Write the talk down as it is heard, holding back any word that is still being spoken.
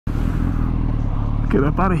Get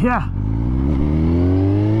up out of here.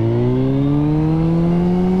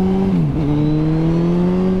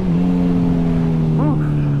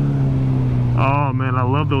 Oh man, I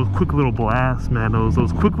love those quick little blasts, man.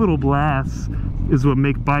 Those quick little blasts is what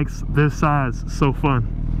make bikes this size so fun.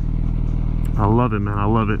 I love it, man. I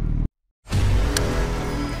love it.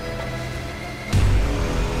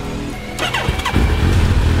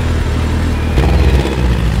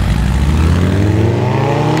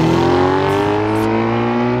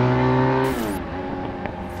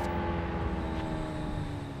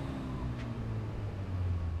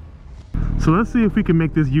 So let's see if we can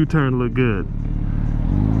make this U-turn look good.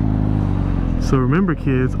 So remember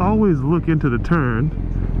kids, always look into the turn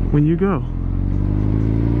when you go.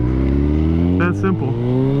 That's simple.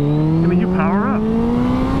 And then you power up.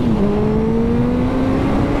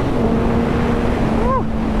 Woo!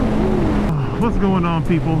 What's going on,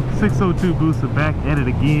 people? 602 Booster back at it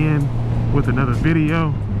again with another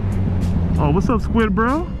video. Oh, what's up, Squid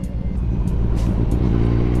Bro?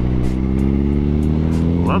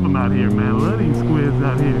 Love them out here, man. Love these squids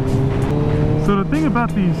out here. So the thing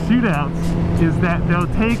about these shootouts is that they'll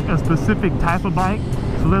take a specific type of bike.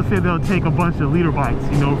 So let's say they'll take a bunch of leader bikes,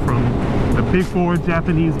 you know, from the big four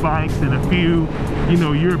Japanese bikes and a few, you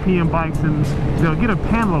know, European bikes, and they'll get a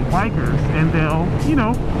panel of bikers and they'll, you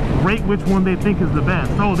know, rate which one they think is the best.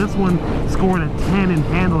 Oh, this one scored a 10 in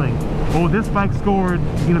handling. Oh, this bike scored,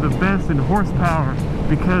 you know, the best in horsepower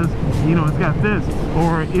because, you know, it's got this,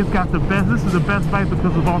 or it's got the best, this is the best bike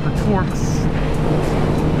because of all the torques.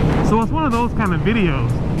 So it's one of those kind of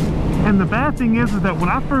videos. And the bad thing is that when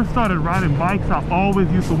I first started riding bikes, I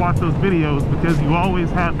always used to watch those videos because you always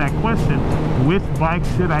have that question, which bike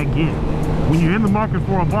should I get? When you're in the market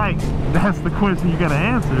for a bike, that's the question you gotta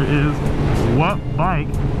answer is, what bike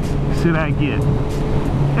should I get?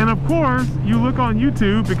 And of course, you look on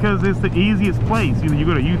YouTube because it's the easiest place. You know, you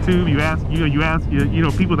go to YouTube, you ask, you know,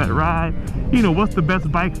 people that ride, you know, what's the best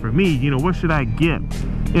bike for me? You know, what should I get?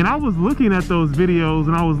 And I was looking at those videos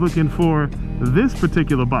and I was looking for this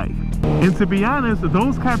particular bike. And to be honest,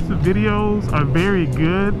 those types of videos are very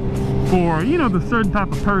good for, you know, the certain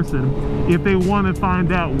type of person if they want to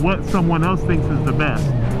find out what someone else thinks is the best.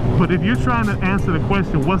 But if you're trying to answer the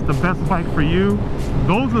question, what's the best bike for you?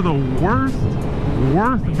 Those are the worst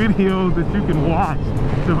videos that you can watch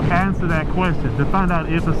to answer that question, to find out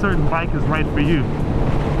if a certain bike is right for you.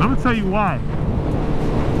 I'm gonna tell you why.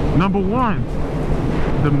 Number one,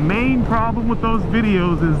 the main problem with those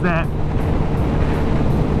videos is that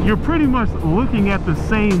you're pretty much looking at the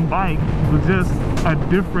same bike with just a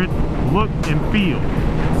different look and feel.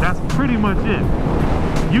 That's pretty much it.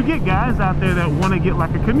 You get guys out there that want to get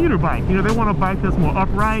like a commuter bike. You know, they want a bike that's more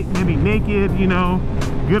upright, maybe naked, you know,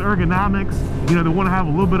 good ergonomics. You know, they want to have a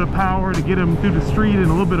little bit of power to get them through the street and a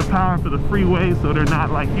little bit of power for the freeway so they're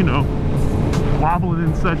not like, you know, wobbling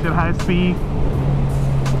and such at high speed.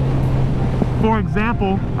 For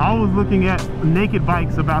example, I was looking at naked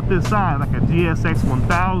bikes about this size, like a GSX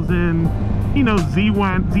 1000, you know,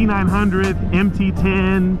 Z900,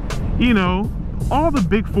 MT10, you know, all the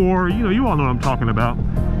big four, you know, you all know what I'm talking about.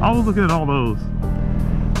 I was looking at all those.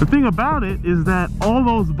 The thing about it is that all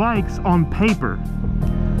those bikes on paper,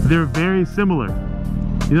 they're very similar.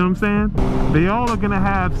 You know what I'm saying? They all are gonna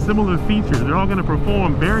have similar features. They're all gonna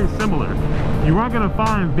perform very similar. You aren't gonna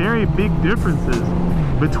find very big differences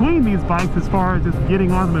between these bikes as far as just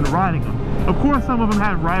getting on them and riding them. Of course, some of them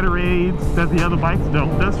have rider aids that the other bikes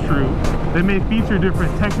don't. That's true. They may feature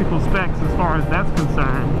different technical specs as far as that's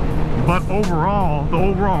concerned. But overall, the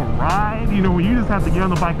overall ride, you know, when you just have to get on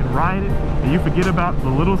the bike and ride it, and you forget about the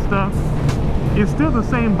little stuff, it's still the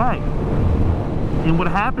same bike. And what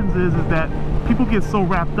happens is that people get so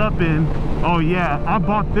wrapped up in, oh yeah, I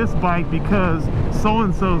bought this bike because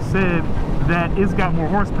so-and-so said that it's got more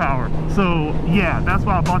horsepower. So yeah, that's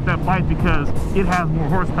why I bought that bike, because it has more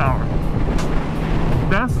horsepower.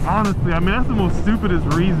 That's honestly, I mean, that's the most stupidest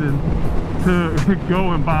reason to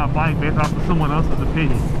go and buy a bike based off of someone else's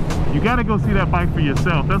opinion. You got to go see that bike for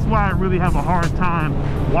yourself. That's why I really have a hard time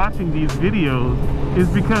watching these videos, is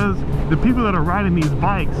because the people that are riding these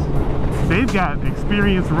bikes, they've got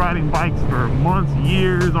experience riding bikes for months,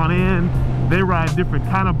 years on end. They ride different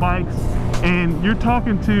kind of bikes, and you're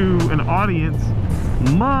talking to an audience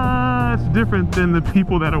much different than the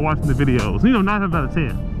people that are watching the videos. You know, 9 out of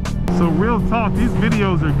 10. So real talk, these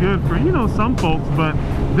videos are good for, you know, some folks, but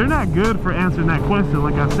they're not good for answering that question,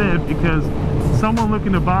 like I said, because someone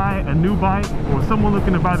looking to buy a new bike or someone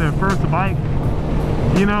looking to buy their first bike,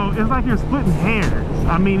 you know, it's like you're splitting hairs.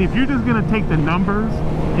 I mean, if you're just gonna take the numbers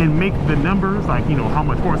and make the numbers like, you know, how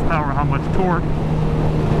much horsepower, how much torque,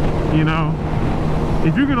 you know,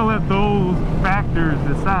 if you're gonna let those factors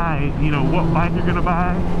decide, you know, what bike you're gonna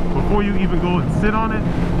buy before you even go and sit on it,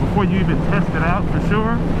 before you even test it out for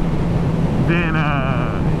sure, then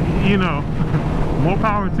you know, more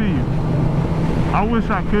power to you. I wish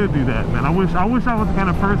I could do that, man. I wish I was the kind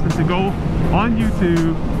of person to go on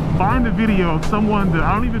YouTube, find a video of someone that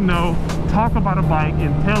I don't even know, talk about a bike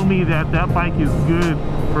and tell me that that bike is good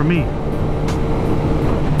for me.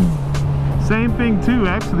 Same thing too,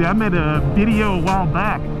 actually. I made a video a while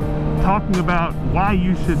back talking about why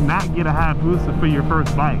you should not get a Hayabusa for your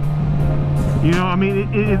first bike. You know, I mean,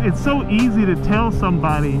 it's so easy to tell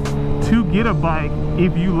somebody to get a bike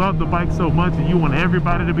if you love the bike so much and you want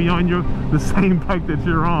everybody to be on the same bike that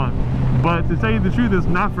you're on. But to tell you the truth, it's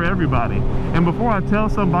not for everybody. And before I tell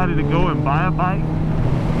somebody to go and buy a bike,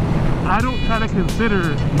 I don't try to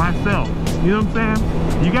consider myself. You know what I'm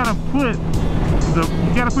saying? You gotta put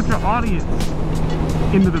your audience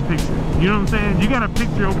into the picture. You know what I'm saying? You gotta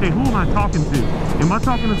picture, okay, who am I talking to? Am I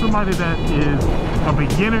talking to somebody that is a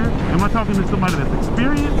beginner? Am I talking to somebody that's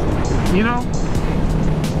experienced? You know?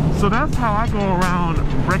 So that's how I go around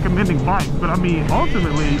recommending bikes. But I mean,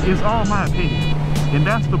 ultimately, it's all my opinion. And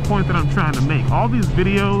that's the point that I'm trying to make. All these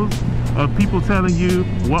videos of people telling you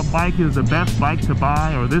what bike is the best bike to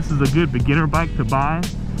buy, or this is a good beginner bike to buy,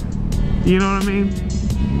 you know what I mean?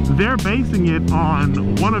 They're basing it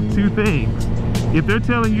on one of two things. If they're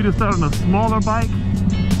telling you to start on a smaller bike,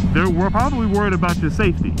 they're probably worried about your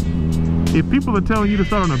safety. If people are telling you to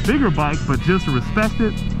start on a bigger bike but just respect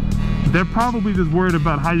it, they're probably just worried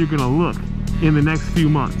about how you're gonna look in the next few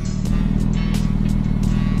months.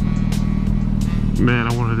 Man,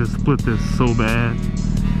 I wanted to split this so bad,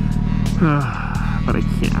 but I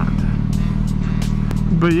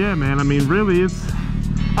can't. But yeah, man, I mean, really,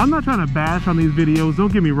 I'm not trying to bash on these videos,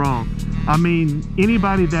 don't get me wrong. I mean,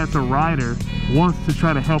 anybody that's a rider wants to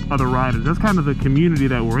try to help other riders. That's kind of the community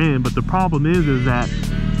that we're in. But the problem is that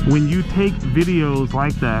when you take videos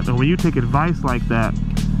like that, or when you take advice like that,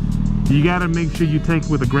 you got to make sure you take it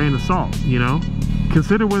with a grain of salt, you know?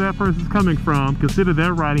 Consider where that person's coming from, consider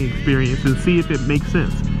their riding experience, and see if it makes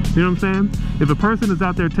sense. You know what I'm saying? If a person is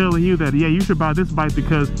out there telling you that, yeah, you should buy this bike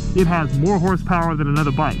because it has more horsepower than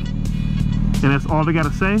another bike, and that's all they got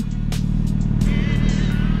to say,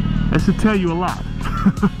 that should tell you a lot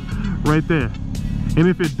right there. And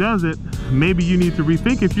if it doesn't, maybe you need to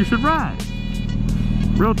rethink if you should ride.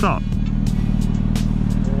 Real talk.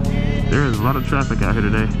 There is a lot of traffic out here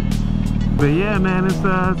today. But yeah, man,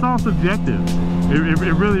 it's all subjective. It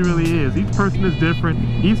really, really is. Each person is different.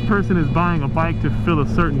 Each person is buying a bike to fill a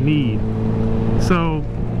certain need. So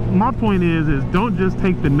my point is don't just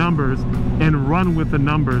take the numbers and run with the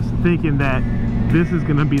numbers thinking that this is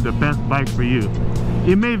gonna be the best bike for you.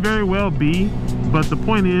 It may very well be, but the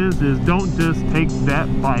point is don't just take that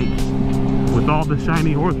bike with all the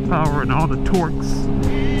shiny horsepower and all the torques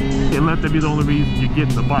and let that be the only reason you're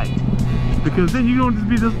getting the bike. Because then you're gonna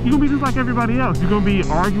be just like everybody else. You're gonna be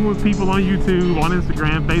arguing with people on YouTube, on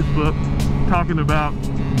Instagram, Facebook, talking about,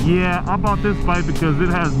 yeah, I bought this bike because it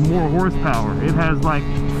has more horsepower. It has like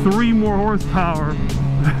 3 more horsepower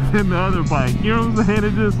than the other bike. You know what I'm saying?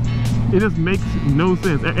 It just makes no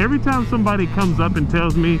sense. Every time somebody comes up and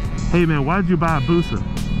tells me, hey man, why did you buy a Busa?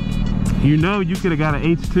 You know, you could have got an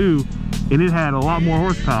H2 and it had a lot more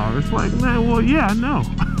horsepower. It's like, man, well, yeah, I know.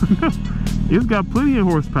 It's got plenty of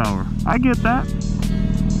horsepower. I get that.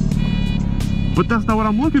 But that's not what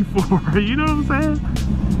I'm looking for. You know what I'm saying?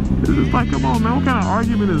 It's just like, come on, man, what kind of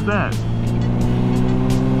argument is that?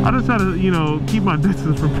 I just try to, you know, keep my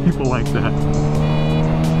distance from people like that.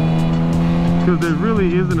 Because there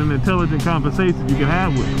really isn't an intelligent conversation you can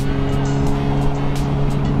have with them.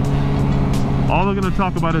 All they're going to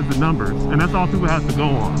talk about is the numbers, and that's all people have to go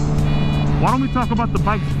on. Why don't we talk about the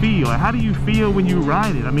bike's feel? Like, how do you feel when you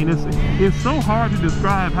ride it? I mean, it's so hard to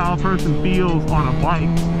describe how a person feels on a bike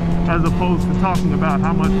as opposed to talking about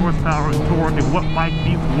how much horsepower and torque and what bike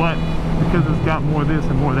beats what because it's got more this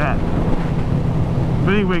and more that.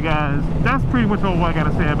 But anyway, guys, that's pretty much all I got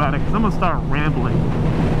to say about it because I'm going to start rambling.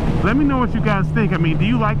 Let me know what you guys think. I mean, do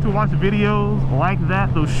you like to watch videos like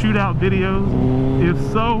that, those shootout videos? If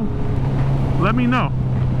so, let me know.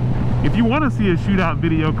 If you want to see a shootout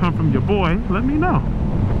video come from your boy, let me know.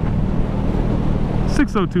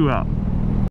 602 out.